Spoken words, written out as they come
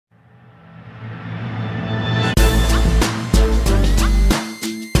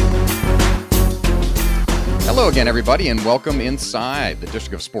again, everybody, and welcome inside the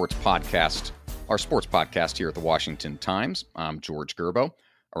District of Sports podcast, our sports podcast here at the Washington Times. I'm George Gerbo.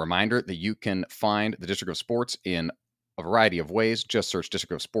 A reminder that you can find the District of Sports in a variety of ways. Just search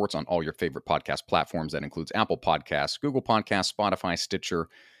District of Sports on all your favorite podcast platforms. That includes Apple Podcasts, Google Podcasts, Spotify, Stitcher,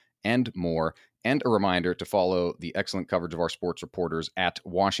 and more. And a reminder to follow the excellent coverage of our sports reporters at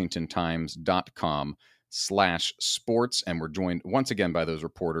washingtontimes.com/sports. And we're joined once again by those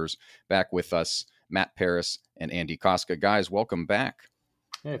reporters. Back with us, Matt Paris and Andy Kostka. Guys, welcome back.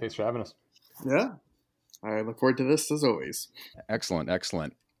 Hey, thanks for having us. Yeah, I look forward to this as always. Excellent.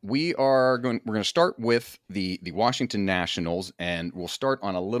 We're going to start with the Washington Nationals, and we'll start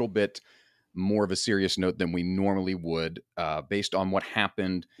on a little bit more of a serious note than we normally would, based on what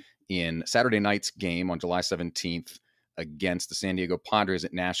happened in Saturday night's game on July 17th against the San Diego Padres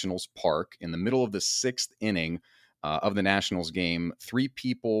at Nationals Park. In the middle of the sixth inning of the Nationals game, 3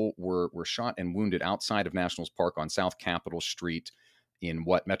 people were shot and wounded outside of Nationals Park on South Capitol Street in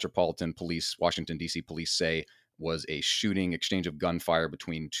what Metropolitan Police, Washington, D.C. police say was a shooting exchange of gunfire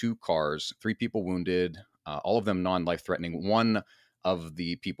between 2 cars. 3 people wounded, all of them non-life-threatening. One of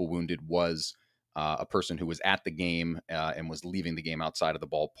the people wounded was a person who was at the game and was leaving the game outside of the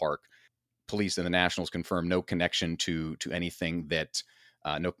ballpark. Police and the Nationals confirmed no connection to anything that,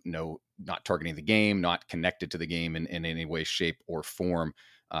 not targeting the game, not connected to the game in any way, shape, or form,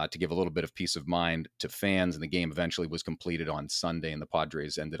 to give a little bit of peace of mind to fans. And the game eventually was completed on Sunday, and the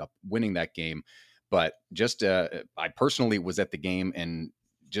Padres ended up winning that game. But just, I personally was at the game and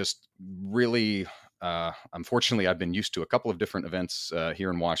just really, unfortunately, I've been used to a couple of different events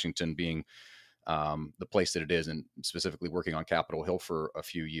here in Washington, being the place that it is, and specifically working on Capitol Hill for a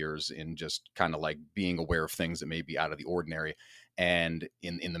few years, in just kind of like being aware of things that may be out of the ordinary. And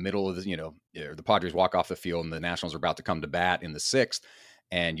in the middle of the Padres walk off the field and the Nationals are about to come to bat in the 6th.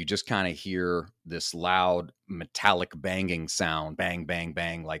 And you just kind of hear this loud metallic banging sound, bang, bang,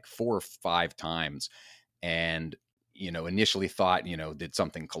 bang, like 4 or 5 times. And, initially thought, did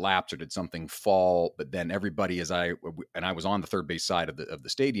something collapse or did something fall? But then everybody, I was on the third base side of the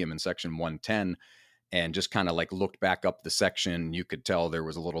stadium in section 110, and just kind of like looked back up the section. You could tell there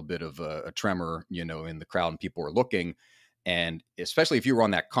was a little bit of a tremor, in the crowd, and people were looking. And especially if you were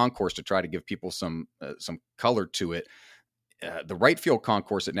on that concourse, to try to give people some color to it. The right field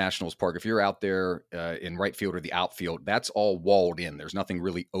concourse at Nationals Park, if you're out there in right field or the outfield, that's all walled in. There's nothing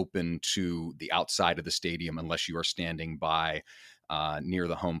really open to the outside of the stadium unless you are standing by near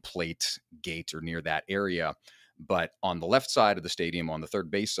the home plate gate or near that area. But on the left side of the stadium, on the third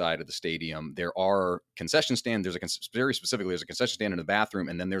base side of the stadium, there are concession stands. Very specifically, there's a concession stand in the bathroom,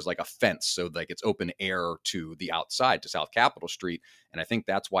 and then there's like a fence. So like it's open air to the outside, to South Capitol Street. And I think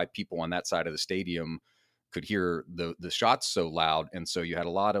that's why people on that side of the stadium could hear the shots so loud. And so you had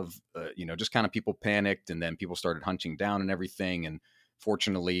a lot of, just kind of people panicked, and then people started hunching down and everything. And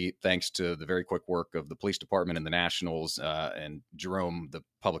fortunately, thanks to the very quick work of the police department and the Nationals and Jerome, the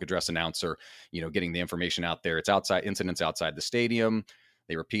public address announcer, getting the information out there. It's incidents outside the stadium.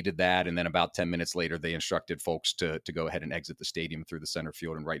 They repeated that. And then about 10 minutes later, they instructed folks to go ahead and exit the stadium through the center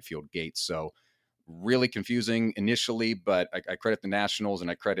field and right field gates. So really confusing initially, but I credit the Nationals, and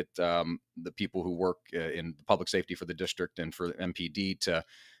I credit the people who work in public safety for the district and for MPD to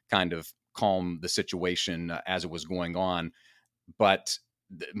kind of calm the situation as it was going on. But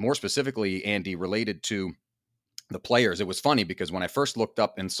more specifically, Andy, related to the players, it was funny because when I first looked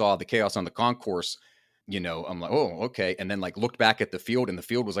up and saw the chaos on the concourse, I'm like, oh, okay. And then like looked back at the field, and the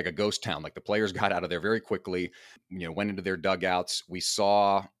field was like a ghost town. Like the players got out of there very quickly, went into their dugouts. We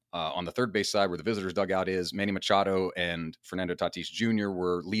saw on the third base side, where the visitors' dugout is, Manny Machado and Fernando Tatis Jr.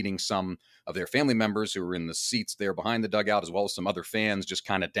 were leading some of their family members who were in the seats there behind the dugout, as well as some other fans just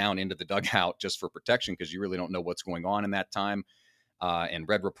kind of down into the dugout just for protection, because you really don't know what's going on in that time. And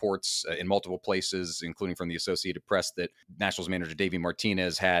read reports in multiple places, including from the Associated Press, that Nationals manager Davey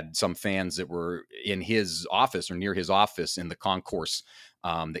Martinez had some fans that were in his office or near his office in the concourse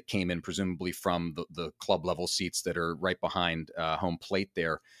that came in presumably from the club level seats that are right behind home plate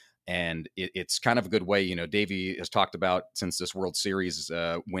there. And it's kind of a good way, Davey has talked about since this World Series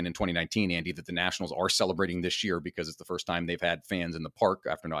win in 2019, Andy, that the Nationals are celebrating this year because it's the first time they've had fans in the park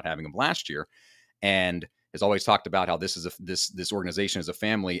after not having them last year. And has always talked about how this is this organization is a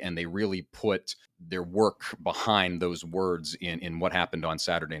family, and they really put their work behind those words in what happened on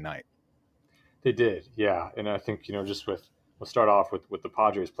Saturday night. They did, yeah. And I think, we'll start off with the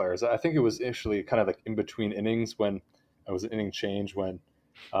Padres players. I think it was initially kind of like in between innings when it was an inning change when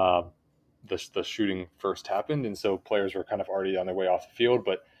the shooting first happened. And so players were kind of already on their way off the field.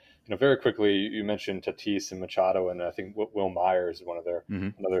 But, very quickly, you mentioned Tatis and Machado, and I think Will Myers, one of their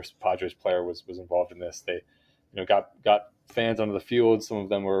another Padres player, was involved in this. got fans onto the field. Some of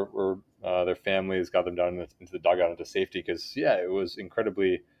them were their families, got them down into the dugout into safety because, it was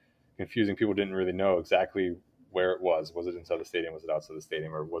incredibly confusing. People didn't really know exactly where it was. Was it inside the stadium? Was it outside the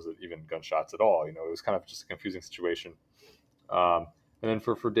stadium? Or was it even gunshots at all? It was kind of just a confusing situation. And then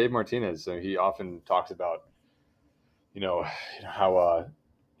for Dave Martinez, he often talks about, how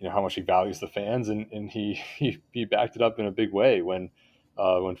how much he values the fans, and he backed it up in a big way when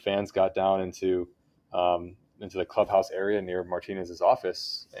fans got down into the clubhouse area near Martinez's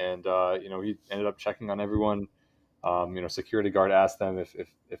office, and he ended up checking on everyone. Security guard asked them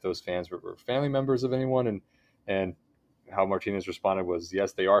if those fans were family members of anyone, and how Martinez responded was,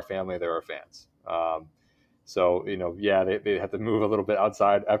 yes, they are family, they are fans. So, they had to move a little bit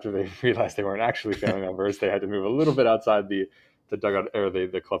outside after they realized they weren't actually family members. They had to move a little bit outside the dugout or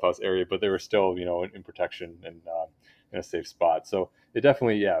the clubhouse area, but they were still, in protection and in a safe spot. So it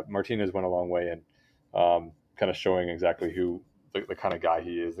definitely, Martinez went a long way in kind of showing exactly who the kind of guy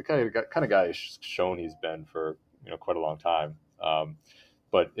he is, the kind of guy he's shown he's been for, quite a long time.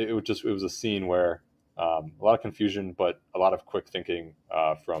 But it was a scene where a lot of confusion, but a lot of quick thinking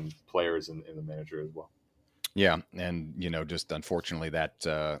from players and the manager as well. Yeah, and just unfortunately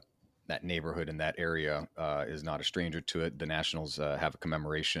that neighborhood in that area is not a stranger to it. The Nationals have a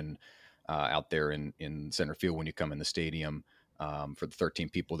commemoration out there in center field when you come in the stadium for the 13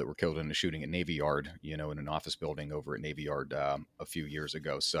 people that were killed in a shooting at Navy Yard, in an office building over at Navy Yard a few years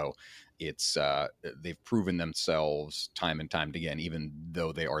ago. So it's they've proven themselves time and time again, even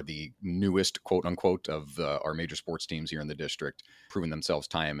though they are the newest, quote unquote, of our major sports teams here in the district, proven themselves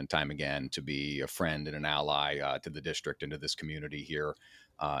time and time again to be a friend and an ally to the district and to this community here.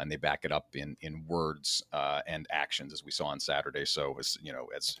 And they back it up in words and actions, as we saw on Saturday. So,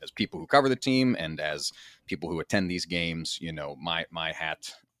 as people who cover the team and as people who attend these games, my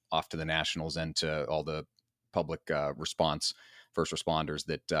hat off to the Nationals and to all the public response first responders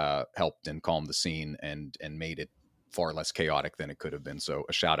that helped and calmed the scene and made it far less chaotic than it could have been. So,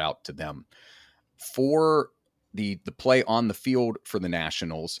 a shout out to them. For the play on the field for the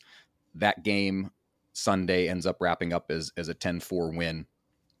Nationals, that game Sunday ends up wrapping up as a 10-4 win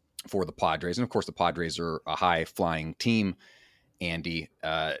for the Padres. And of course, the Padres are a high-flying team, Andy.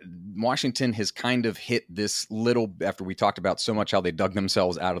 Washington has kind of hit this little, after we talked about so much how they dug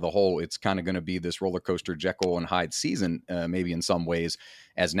themselves out of the hole, it's kind of going to be this roller coaster Jekyll and Hyde season, maybe in some ways,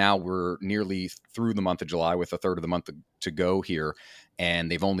 as now we're nearly through the month of July with a third of the month to go here.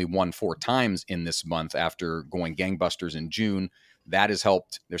 And they've only won 4 times in this month after going gangbusters in June. That has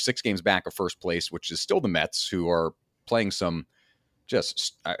helped. They're 6 games back of first place, which is still the Mets, who are playing some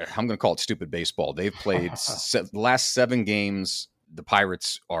I'm going to call it stupid baseball. They've played the last 7 games. The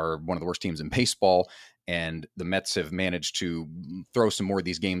Pirates are one of the worst teams in baseball, and the Mets have managed to throw some more of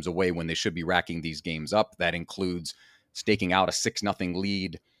these games away when they should be racking these games up. That includes staking out a 6-0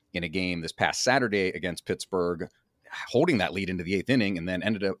 lead in a game this past Saturday against Pittsburgh, holding that lead into the 8th inning, and then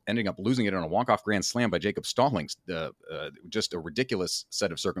ending up losing it on a walk-off grand slam by Jacob Stallings. Just a ridiculous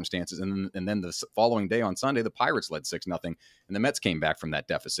set of circumstances. And then the following day on Sunday, the Pirates led 6-0, and the Mets came back from that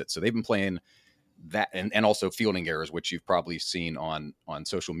deficit. So they've been playing that, and also fielding errors, which you've probably seen on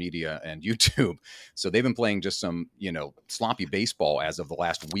social media and YouTube. So they've been playing just some, sloppy baseball as of the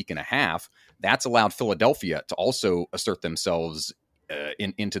last week and a half. That's allowed Philadelphia to also assert themselves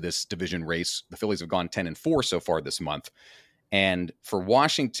into this division race. The Phillies have gone 10-4 so far this month. And for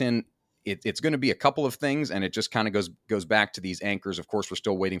Washington, it's going to be a couple of things, and it just kind of goes back to these anchors. Of course, we're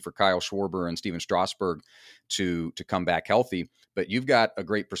still waiting for Kyle Schwarber and Steven Strasburg to come back healthy. But you've got a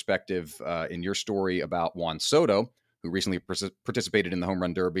great perspective in your story about Juan Soto, who recently participated in the home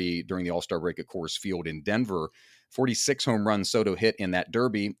run derby during the All-Star break at Coors Field in Denver. 46 home runs Soto hit in that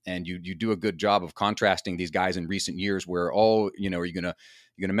derby, and you do a good job of contrasting these guys in recent years where, are you going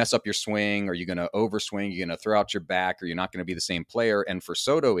to mess up your swing? Are you going to overswing? Are you going to throw out your back? Or you're not going to be the same player? And for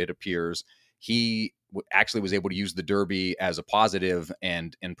Soto, it appears he actually was able to use the derby as a positive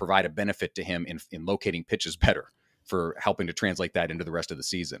and provide a benefit to him in locating pitches better, for helping to translate that into the rest of the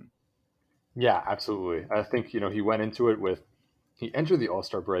season. Yeah, absolutely. I think, he he entered the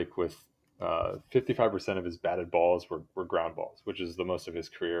All-Star break with 55% of his batted balls were ground balls, which is the most of his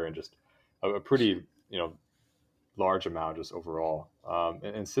career, and just a pretty, large amount just overall.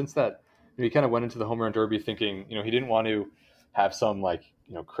 And since that, he kind of went into the home run derby thinking, he didn't want to have some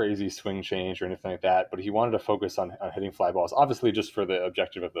crazy swing change or anything like that, but he wanted to focus on hitting fly balls, obviously just for the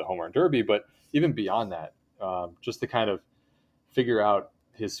objective of the home run derby, but even beyond that, just to kind of figure out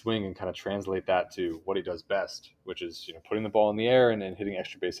his swing and kind of translate that to what he does best, which is putting the ball in the air and hitting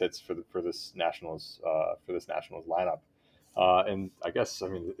extra base hits for this Nationals lineup. And I guess, I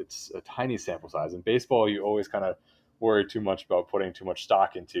mean, it's a tiny sample size. In baseball, you always kind of worry too much about putting too much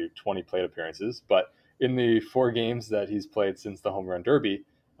stock into 20 plate appearances. But in the 4 games that he's played since the Home Run Derby,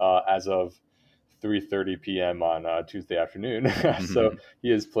 as of 3:30 p.m. on Tuesday afternoon, so he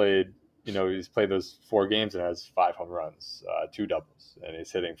has played. He's played those 4 games and has 5 home runs, 2 doubles, and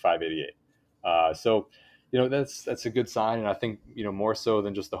he's hitting 588. So, that's a good sign. And I think, more so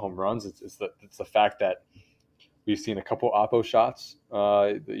than just the home runs, it's the fact that we've seen a couple oppo shots,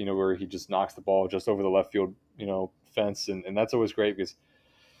 where he just knocks the ball just over the left field, fence. And that's always great because,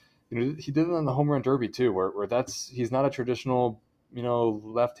 he did it on the home run derby too, where he's not a traditional,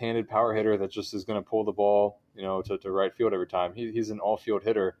 left-handed power hitter that just is going to pull the ball, to right field every time. He's an all field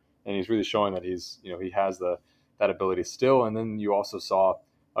hitter, and he's really showing that he has that ability still. And then you also saw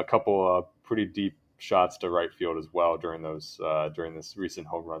a couple pretty deep shots to right field as well during this recent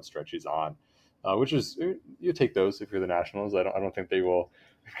home run stretch he's on. Which is, you take those if you're the Nationals. I don't think they will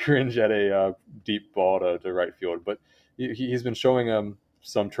cringe at a deep ball to right field, but he's been showing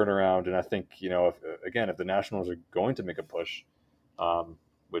some turnaround. And I think, if the Nationals are going to make a push,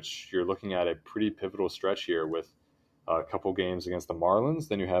 which you're looking at a pretty pivotal stretch here with a couple games against the Marlins,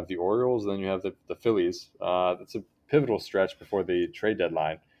 then you have the Orioles, then you have the Phillies. It's a pivotal stretch before the trade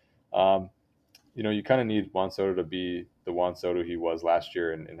deadline. You kind of need Juan Soto to be the Juan Soto he was last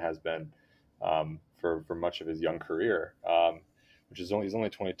year and has been for much of his young career, which is he's only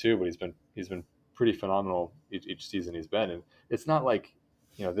 22, but he's been pretty phenomenal each season he's been. And it's not like,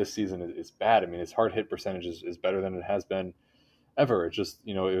 this season is bad. I mean, his hard hit percentage is better than it has been ever. It just,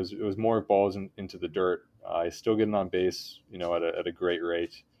 it was more balls into the dirt. He's still getting on base, at a great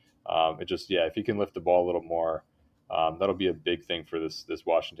rate. It just, if he can lift the ball a little more, that'll be a big thing for this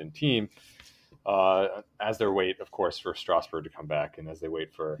Washington team. As they wait, of course, for Strasburg to come back, and as they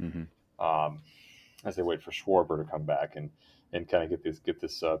wait for Schwarber to come back and kind of get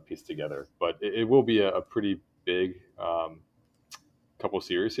this piece together. But it will be a pretty big couple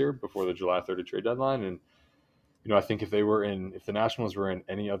series here before the July 30 trade deadline. And I think if the Nationals were in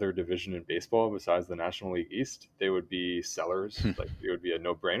any other division in baseball besides the National League East, they would be sellers. Like, it would be a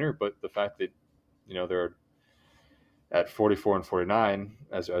no-brainer. But the fact that they're at 44 and 49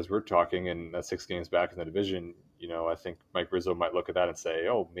 as we're talking, and that's 6 games back in the division, I think Mike Rizzo might look at that and say,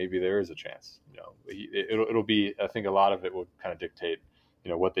 oh, maybe there is a chance. It'll be, I think a lot of it will kind of dictate,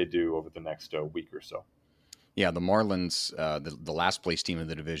 what they do over the next week or so. Yeah, the Marlins, the last place team in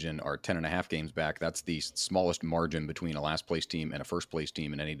the division, are 10.5 games back. That's the smallest margin between a last place team and a first place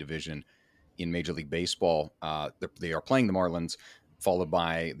team in any division in Major League Baseball. They are playing the Marlins, followed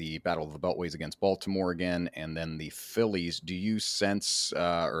by the Battle of the Beltways against Baltimore again, and then the Phillies. Do you sense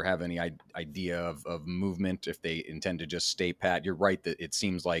or have any idea of movement if they intend to just stay pat? You're right that it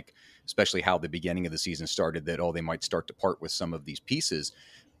seems like, especially how the beginning of the season started, that, they might start to part with some of these pieces.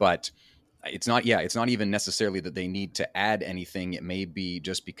 But it's not even necessarily that they need to add anything. It may be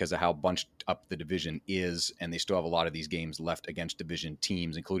just because of how bunched up the division is, and they still have a lot of these games left against division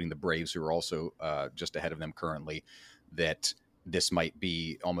teams, including the Braves, who are also just ahead of them currently, that this might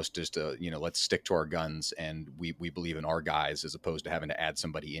be almost just let's stick to our guns, and we believe in our guys, as opposed to having to add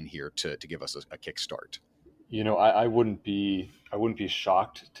somebody in here to give us a kickstart. I wouldn't be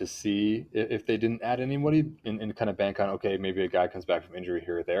shocked to see if they didn't add anybody and kind of bank on, okay, maybe a guy comes back from injury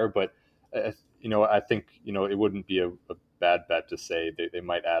here or there. But, I think, it wouldn't be a bad bet to say they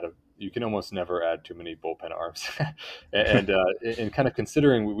might add you can almost never add too many bullpen arms. and kind of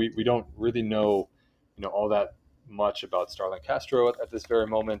considering we don't really know, all that much about Starlin Castro at this very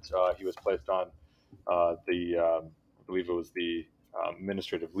moment. He was placed on I believe it was the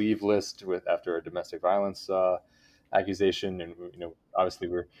administrative leave list after a domestic violence accusation, and obviously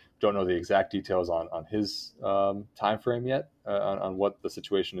we don't know the exact details on his time frame yet on what the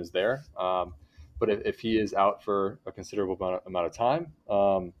situation is there. But if he is out for a considerable amount of time,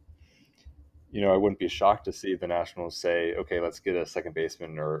 I wouldn't be shocked to see the Nationals say, okay, let's get a second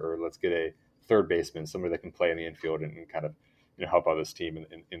baseman or let's get a third baseman, somebody that can play in the infield and kind of help out this team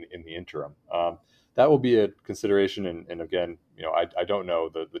in the interim. That will be a consideration. And again, I don't know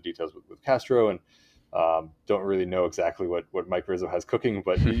the details with Castro, and don't really know exactly what Mike Rizzo has cooking,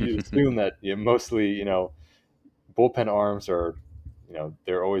 but you assume that mostly, bullpen arms are,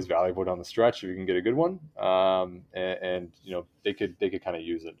 they're always valuable down the stretch if you can get a good one. And they could kind of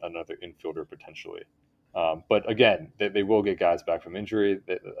use another infielder potentially. But again, they will get guys back from injury.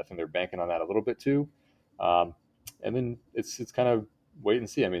 I think they're banking on that a little bit too. And then it's kind of wait and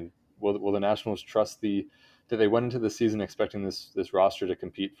see. I mean, will the Nationals trust that they went into the season expecting this roster to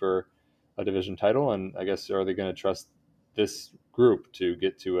compete for a division title? And I guess, are they going to trust this group to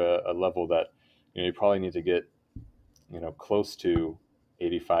get to a level that, you probably need to get, close to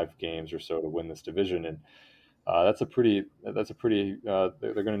 85 games or so to win this division. And that's a pretty, they're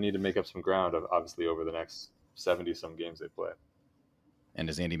going to need to make up some ground, obviously, over the next 70 some games they play. And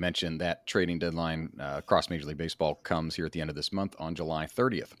as Andy mentioned, that trading deadline across Major League Baseball comes here at the end of this month on July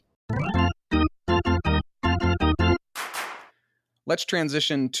 30th. Let's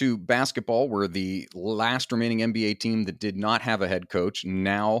transition to basketball, where the last remaining NBA team that did not have a head coach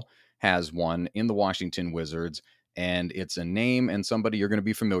now has one in the Washington Wizards. And it's a name and somebody you're going to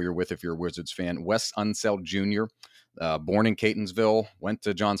be familiar with if you're a Wizards fan. Wes Unseld Jr., born in Catonsville, went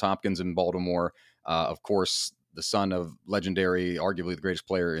to Johns Hopkins in Baltimore. Of course, the son of legendary, arguably the greatest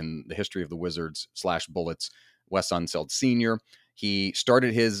player in the history of the Wizards / Bullets, Wes Unseld Sr. He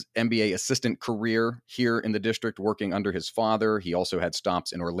started his NBA assistant career here in the district, working under his father. He also had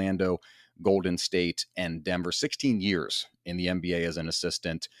stops in Orlando, Golden State, and Denver. 16 years in the NBA as an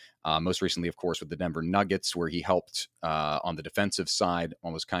assistant. Most recently, of course, with the Denver Nuggets, where he helped on the defensive side,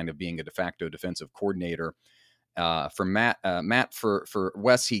 almost kind of being a de facto defensive coordinator. For Matt, for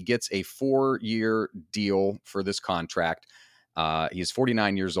Wes, he gets a 4-year deal for this contract. He's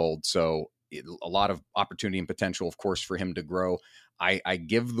 49 years old, so a lot of opportunity and potential, of course, for him to grow. I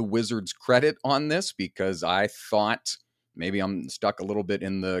give the Wizards credit on this because I thought maybe I'm stuck a little bit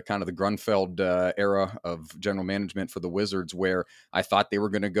in the kind of the Grunfeld era of general management for the Wizards, where I thought they were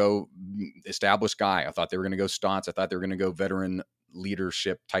going to go established guy. I thought they were going to go Stotts. I thought they were going to go veteran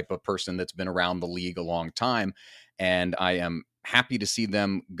leadership type of person that's been around the league a long time. And I am happy to see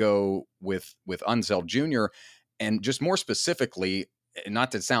them go with Unseld Jr. And just more specifically,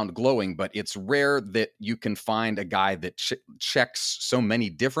 not to sound glowing, but it's rare that you can find a guy that checks so many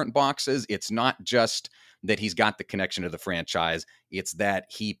different boxes. It's not just that he's got the connection to the franchise. It's that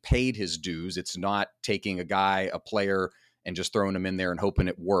he paid his dues. It's not taking a player, and just throwing him in there and hoping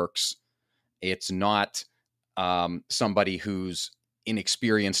it works. It's not somebody who's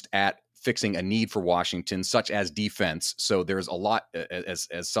inexperienced at fixing a need for Washington, such as defense. So there's a lot as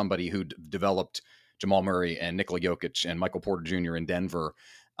somebody who developed Jamal Murray and Nikola Jokic and Michael Porter Jr. in Denver.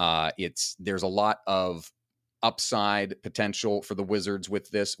 There's a lot of upside potential for the Wizards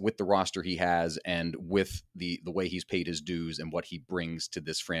with the roster he has, and with the way he's paid his dues and what he brings to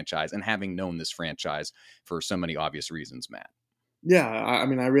this franchise, and having known this franchise for so many obvious reasons, Matt. Yeah, I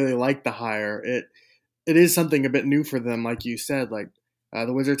mean, I really like the hire. It is something a bit new for them, like you said. Like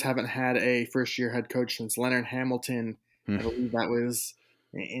the Wizards haven't had a first-year head coach since Leonard Hamilton. I believe that was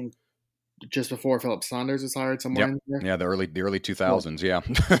in just before Philip Saunders was hired somewhere in there. Yeah, the early 2000s, yeah.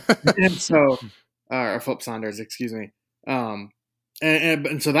 And so, or Philip Saunders, excuse me.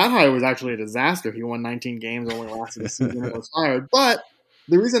 And so that hire was actually a disaster. He won 19 games, only lasted a season and was fired. But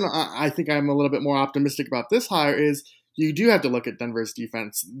the reason I think I'm a little bit more optimistic about this hire is you do have to look at Denver's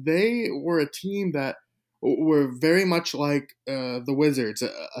defense. They were a team that were very much like the Wizards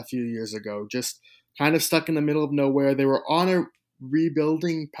a few years ago, just kind of stuck in the middle of nowhere. They were on a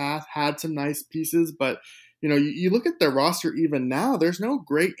rebuilding path, had some nice pieces, but you look at their roster even now, there's no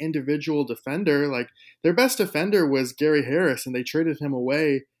great individual defender. Like their best defender was Gary Harris, and they traded him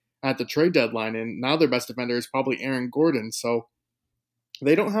away at the trade deadline, and now their best defender is probably Aaron Gordon. So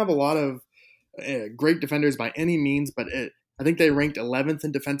they don't have a lot of great defenders by any means, but I think they ranked 11th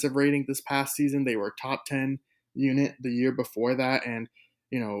in defensive rating this past season. They were top 10 unit the year before that, and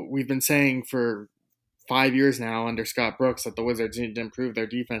we've been saying for 5 years now under Scott Brooks that the Wizards need to improve their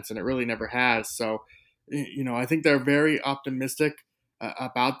defense, and it really never has. So, I think they're very optimistic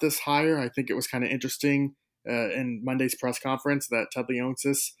about this hire. I think it was kind of interesting in Monday's press conference that Ted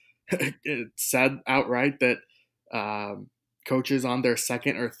Leonsis said outright that coaches on their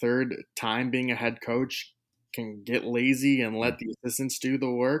second or third time being a head coach can get lazy and let the assistants do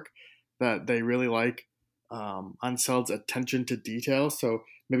the work, that they really like Unseld's attention to detail. So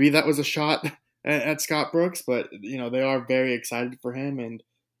maybe that was a shot at Scott Brooks, but they are very excited for him, and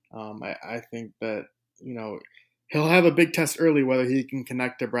I think that he'll have a big test early whether he can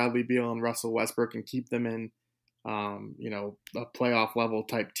connect to Bradley Beal and Russell Westbrook and keep them in a playoff level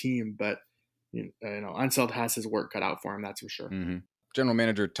type team. But Unseld has his work cut out for him, that's for sure. Mm-hmm. General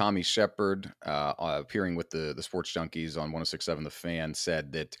Manager Tommy Shepard, appearing with the Sports Junkies on 106.7 The Fan,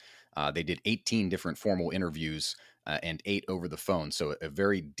 said that they did 18 different formal interviews and 8 over the phone. So a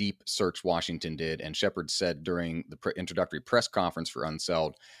very deep search Washington did. And Shepard said during the introductory press conference for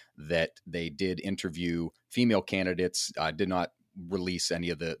Unseld that they did interview female candidates, did not release any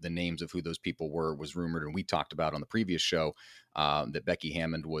of the names of who those people were, was rumored. And we talked about on the previous show that Becky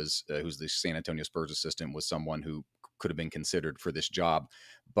Hammond was, who's the San Antonio Spurs assistant, was someone who could have been considered for this job.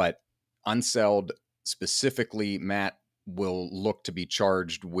 But Unseld specifically, Matt, will look to be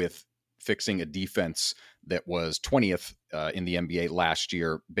charged with fixing a defense that was 20th in the NBA last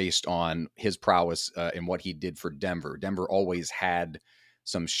year based on his prowess and what he did for Denver. Denver always had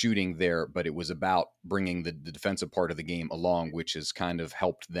some shooting there, but it was about bringing the defensive part of the game along, which has kind of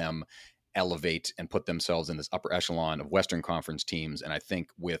helped them elevate and put themselves in this upper echelon of Western Conference teams. And I think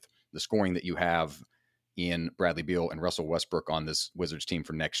with the scoring that you have in Bradley Beal and Russell Westbrook on this Wizards team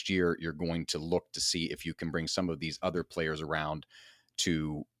for next year, you're going to look to see if you can bring some of these other players around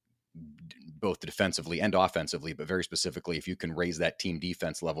to both defensively and offensively, but very specifically, if you can raise that team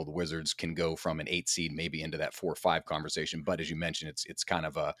defense level, the Wizards can go from an 8 seed maybe into that 4 or 5 conversation. But as you mentioned, it's kind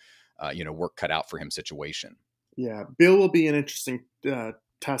of a work cut out for him situation. Yeah, Bill will be an interesting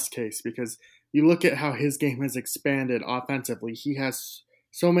test case because you look at how his game has expanded offensively. He has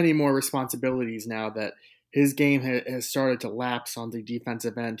so many more responsibilities now that his game has started to lapse on the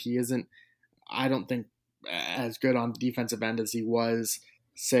defensive end. He isn't, I don't think, as good on the defensive end as he was,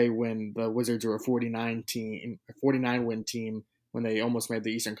 say, when the Wizards were a 49 win team when they almost made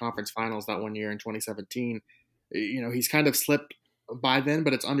the Eastern Conference Finals that one year in 2017. He's kind of slipped by then,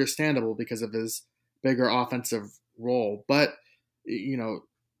 but it's understandable because of his bigger offensive role. But,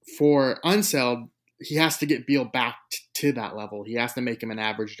 for Unseld, he has to get Beal back to that level. He has to make him an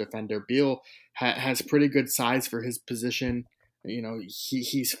average defender. Beal has pretty good size for his position.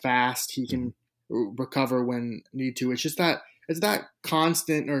 He's fast. He can recover when need to. It's just that it's that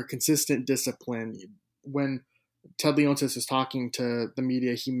constant or consistent discipline. When Ted Leonsis was talking to the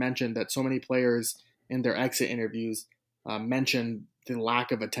media, he mentioned that so many players in their exit interviews mentioned the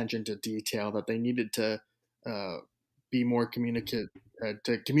lack of attention to detail, that they needed to be more communicate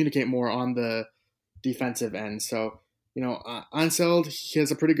more on the defensive end. So, Unseld, he has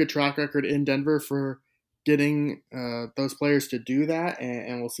a pretty good track record in Denver for getting those players to do that,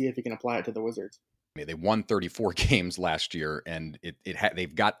 and we'll see if he can apply it to the Wizards. They won 34 games last year, and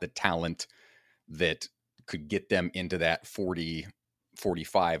they've got the talent that could get them into that 40,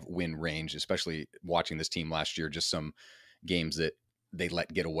 45 win range, especially watching this team last year. Just some games that they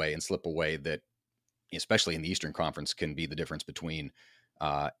let get away and slip away that, especially in the Eastern Conference, can be the difference between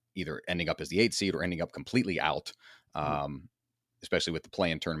either ending up as the 8 seed or ending up completely out, especially with the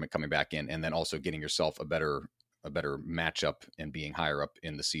play-in tournament coming back in, and then also getting yourself a better matchup and being higher up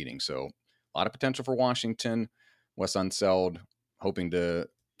in the seeding. So a lot of potential for Washington. Wes Unseld, hoping to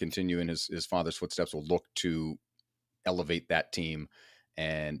continue in his father's footsteps, will look to elevate that team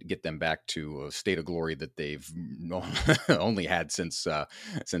and get them back to a state of glory that they've only had since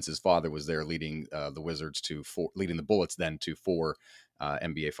his father was there, leading the Wizards leading the Bullets then to 4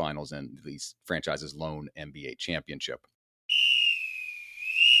 NBA Finals and the franchise's lone NBA championship.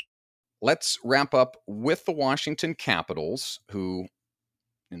 Let's wrap up with the Washington Capitals, who,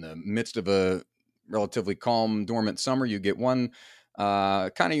 in the midst of a relatively calm, dormant summer, you get one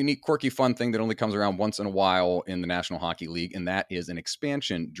kind of unique, quirky, fun thing that only comes around once in a while in the National Hockey League, and that is an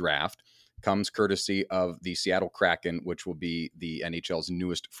expansion draft. Comes courtesy of the Seattle Kraken, which will be the NHL's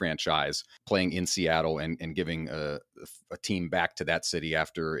newest franchise, playing in Seattle and giving a team back to that city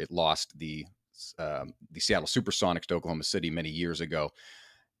after it lost the Seattle Supersonics to Oklahoma City many years ago.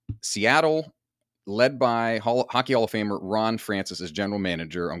 Seattle, led by Hockey Hall of Famer Ron Francis as general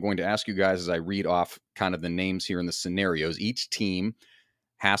manager. I'm going to ask you guys as I read off kind of the names here in the scenarios. Each team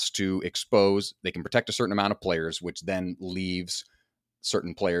has to expose, they can protect a certain amount of players, which then leaves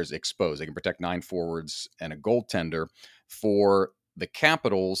certain players exposed. They can protect 9 forwards and a goaltender. For the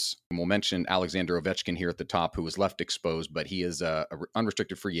Capitals, we'll mention Alexander Ovechkin here at the top, who was left exposed, but he is a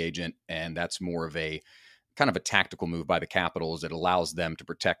unrestricted free agent, and that's more of a kind of a tactical move by the Capitals. It allows them to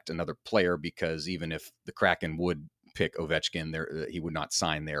protect another player, because even if the Kraken would pick Ovechkin, he would not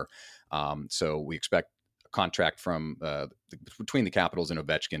sign there. So we expect a contract from between the Capitals and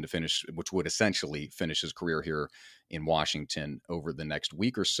Ovechkin to finish, which would essentially finish his career here in Washington over the next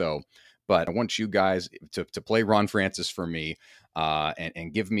week or so. But I want you guys to play Ron Francis for me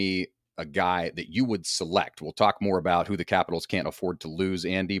and give me a guy that you would select. We'll talk more about who the Capitals can't afford to lose,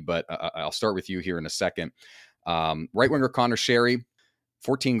 Andy, but I'll start with you here in a second. Right winger Connor Sherry,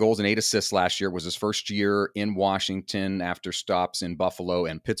 14 goals and 8 assists last year, was his first year in Washington after stops in Buffalo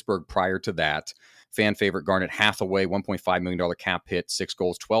and Pittsburgh prior to that. Fan favorite Garnet Hathaway, $1.5 million cap hit, 6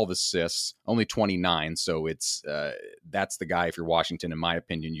 goals, 12 assists, only 29. So that's the guy, if you're Washington, in my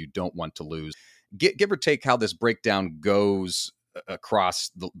opinion, you don't want to lose. Give or take how this breakdown goes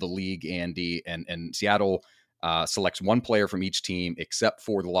across the league, Andy, and Seattle selects one player from each team except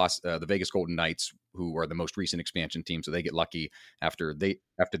for the Vegas Golden Knights, who are the most recent expansion team. So they get lucky after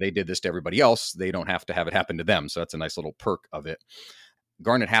they did this to everybody else. They don't have to have it happen to them. So that's a nice little perk of it.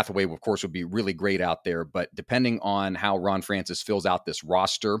 Garnet Hathaway, of course, would be really great out there, but depending on how Ron Francis fills out this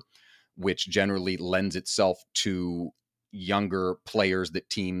roster, which generally lends itself to younger players that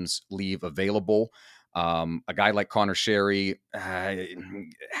teams leave available. A guy like Connor Sherry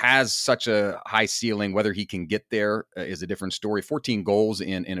has such a high ceiling. Whether he can get there is a different story. 14 goals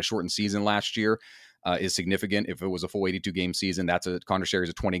in a shortened season last year is significant. If it was a full 82 game season, Connor Sherry is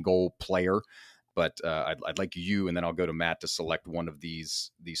a 20 goal player. But I'd like you, and then I'll go to Matt, to select one of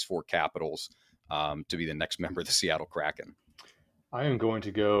these four Capitals to be the next member of the Seattle Kraken. I am going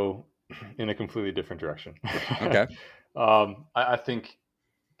to go in a completely different direction. Okay. I think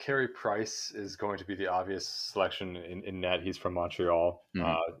Carey Price is going to be the obvious selection in net. He's from Montreal.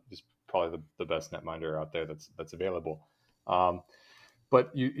 He's probably the best netminder out there that's available. But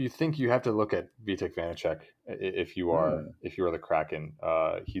you think you have to look at Vitek Vanacek if you are the Kraken.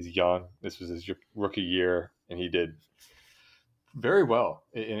 He's young. This was his rookie year, and he did very well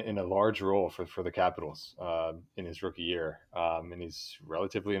in a large role for the Capitals in his rookie year. And he's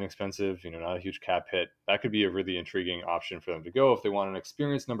relatively inexpensive, not a huge cap hit. That could be a really intriguing option for them to go if they want an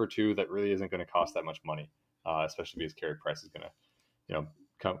experienced number two that really isn't going to cost that much money, especially because Carey Price is going to,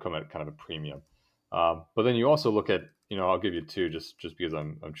 come at kind of a premium. But then you also look at, I'll give you two just because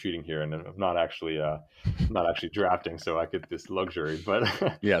I'm cheating here and I'm not actually drafting, so I get this luxury.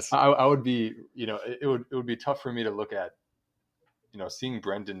 But yes, I would be, it would be tough for me to look at, seeing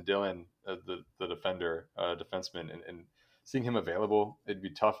Brendan Dillon, the defenseman, and seeing him available. It'd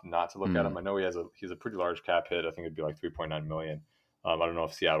be tough not to look at him. I know he's a pretty large cap hit. I think it'd be like $3.9 million. I don't know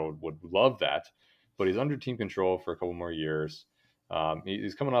if Seattle would love that, but he's under team control for a couple more years.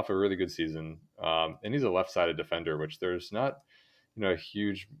 He's coming off a really good season, and he's a left-sided defender, which there's not, a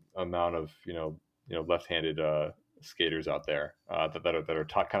huge amount of, left-handed skaters out there that are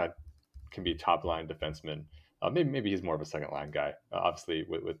kind of can be top-line defensemen. Maybe he's more of a second-line guy. Obviously,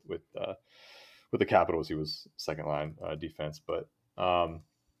 with the Capitals, he was second-line defense. But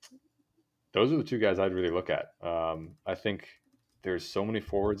those are the two guys I'd really look at. I think there's so many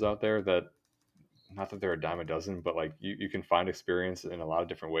forwards out there that, not that they're a dime a dozen, but like you can find experience in a lot of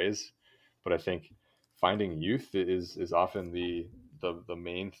different ways. But I think finding youth is often the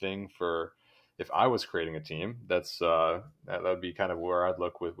main thing for, if I was creating a team, that would be kind of where I'd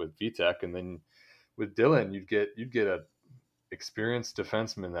look with Vitek. And then with Dillon, you'd get a experienced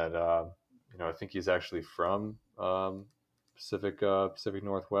defenseman that I think he's actually from Pacific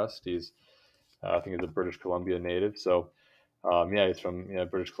Northwest. I think he's a British Columbia native. So he's from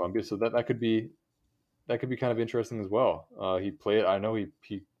British Columbia. So that could be kind of interesting as well. I know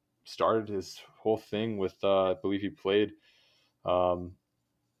he started his whole thing with, I believe he played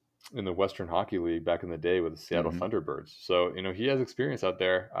in the Western Hockey League back in the day with the Seattle Thunderbirds. So, he has experience out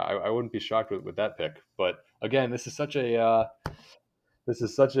there. I wouldn't be shocked with that pick. But again, this is such a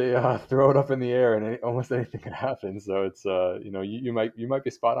throw it up in the air and almost anything can happen. So it's, you might be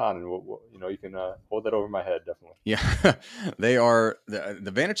spot on, and you can hold that over my head. Definitely. Yeah, they are.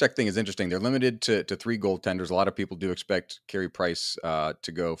 The Vanacek thing is interesting. They're limited to 3 goaltenders. A lot of people do expect Carey Price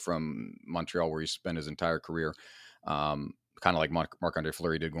to go from Montreal, where he spent his entire career. Kind of like Marc-Andre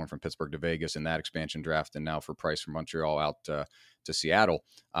Fleury did, going from Pittsburgh to Vegas in that expansion draft, and now for Price from Montreal out to Seattle.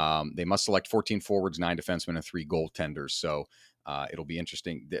 They must select 14 forwards, 9 defensemen, and 3 goaltenders. So it'll be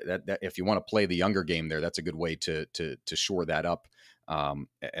interesting. That if you want to play the younger game there, that's a good way to shore that up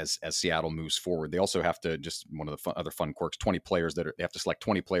as Seattle moves forward. They also have to, just one of the other fun quirks, they have to select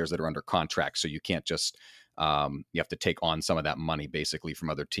 20 players that are under contract. So you can't just you have to take on some of that money basically from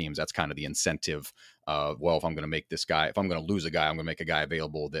other teams. That's kind of the incentive of, if I'm going to lose a guy, I'm going to make a guy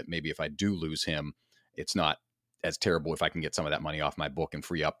available that maybe if I do lose him, it's not as terrible if I can get some of that money off my book and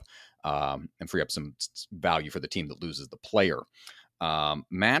free up some value for the team that loses the player.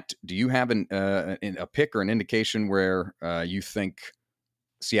 Matt, do you have a pick or an indication where you think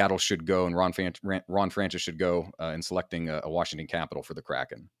Seattle should go and Ron Francis should go in selecting a Washington Capital for the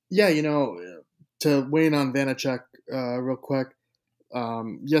Kraken? Yeah, to weigh in on Vanacek real quick,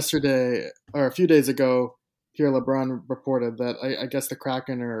 yesterday or a few days ago, Pierre LeBrun reported that I guess the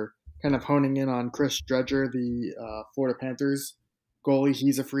Kraken are kind of honing in on Chris Dredger, the Florida Panthers goalie.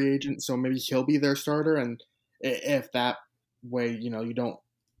 He's a free agent, so maybe he'll be their starter. And if that way, you don't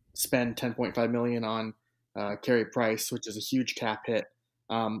spend $10.5 million on Carey Price, which is a huge cap hit.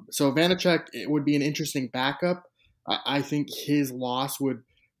 So Vanacek, it would be an interesting backup. I think his loss would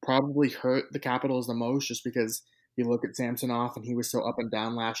probably hurt the Capitals the most, just because you look at Samsonov and he was so up and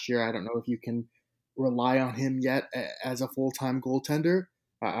down last year. I don't know if you can rely on him yet as a full-time goaltender.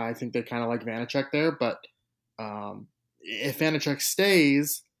 I think they kind of like Vanacek there, but if Vanacek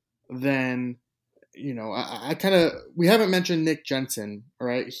stays, then we haven't mentioned Nick Jensen,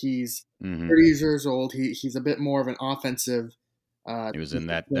 right? He's 30 years old. He's a bit more of an offensive He was in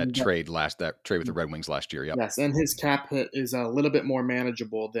that trade with the Red Wings last year. Yep. Yes, and his cap hit is a little bit more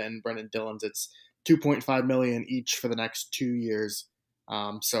manageable than Brendan Dillon's. It's $2.5 million each for the next 2 years.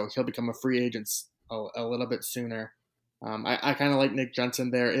 So he'll become a free agent a little bit sooner. I kind of like Nick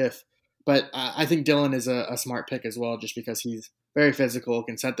Jensen there, but I think Dillon is a smart pick as well, just because he's very physical,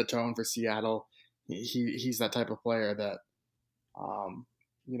 can set the tone for Seattle. He's that type of player that,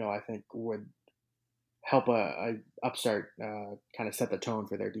 I think would help a upstart kind of set the tone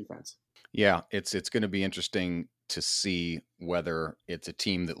for their defense. Yeah, it's going to be interesting to see whether it's a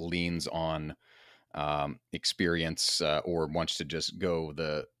team that leans on experience or wants to just go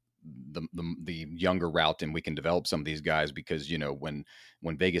the younger route, and we can develop some of these guys, because when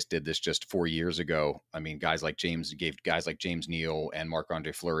Vegas did this just 4 years ago, I mean, guys like James Neal and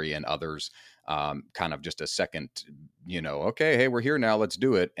Marc-Andre Fleury and others kind of just a second, okay, hey, we're here now, let's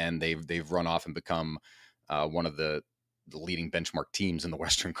do it, and they've run off and become one of the leading benchmark teams in the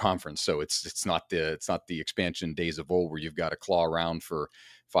Western Conference. So it's not the expansion days of old where you've got to claw around for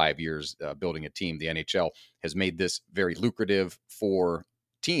 5 years building a team. The NHL has made this very lucrative for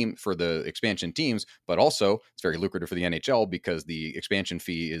the expansion teams, but also it's very lucrative for the NHL because the expansion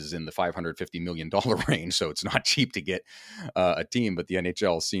fee is in the $550 million range. So it's not cheap to get a team, but the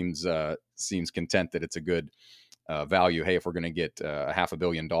NHL seems content that it's a good value. Hey, if we're going to get $500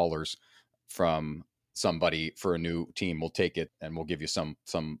 million from somebody for a new team, we'll take it, and we'll give you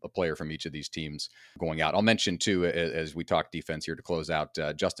a player from each of these teams going out. I'll mention too, as we talk defense here to close out,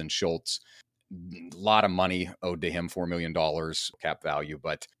 Justin Schultz. A lot of money owed to him, $4 million cap value,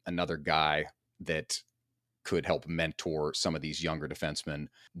 but another guy that could help mentor some of these younger defensemen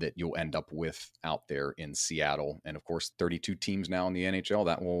that you'll end up with out there in Seattle. And of course, 32 teams now in the NHL.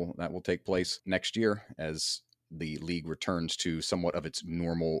 That will take place next year as the league returns to somewhat of its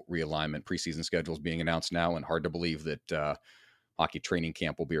normal realignment. Preseason schedules being announced now, and hard to believe that hockey training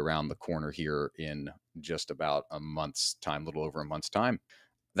camp will be around the corner here in just about a little over a month's time.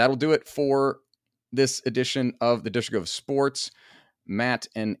 That'll do it for this edition of the District of Sports. Matt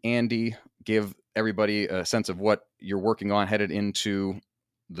and Andy, give everybody a sense of what you're working on headed into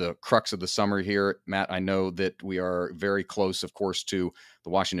the crux of the summer here. Matt, I know that we are very close, of course, to the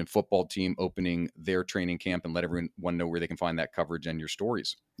Washington football team opening their training camp, and let everyone know where they can find that coverage and your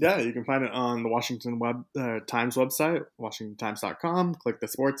stories. Yeah, you can find it on the Washington Times website, WashingtonTimes.com. Click the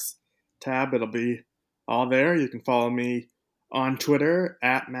sports tab. It'll be all there. You can follow me on Twitter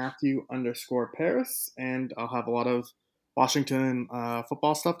at Matthew_Paris, and I'll have a lot of Washington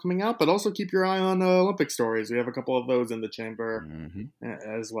football stuff coming out, but also keep your eye on Olympic stories. We have a couple of those in the chamber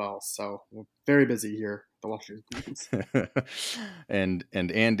as well. So we're very busy here at the Washington Times. and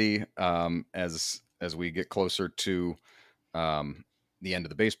Andy, as we get closer to the end of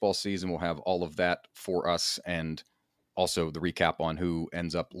the baseball season, we'll have all of that for us, and also the recap on who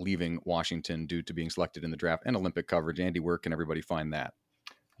ends up leaving Washington due to being selected in the draft, and Olympic coverage. Andy, where can everybody find that?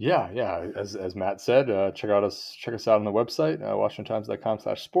 Yeah. As Matt said, check us out on the website,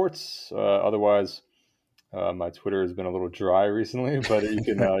 WashingtonTimes.com/sports. Otherwise, my Twitter has been a little dry recently, but you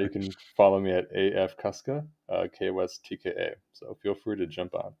can follow me at AF Kostka, KOSTKA. So feel free to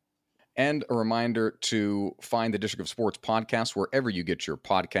jump on. And a reminder to find the District of Sports podcast wherever you get your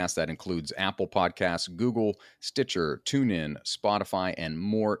podcasts. That includes Apple Podcasts, Google, Stitcher, TuneIn, Spotify, and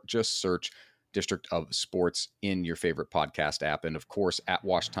more. Just search District of Sports in your favorite podcast app. And of course, at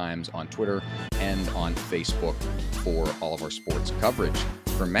Wash Times on Twitter and on Facebook for all of our sports coverage.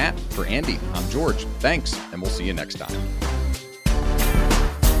 For Matt, for Andy, I'm George. Thanks, and we'll see you next time.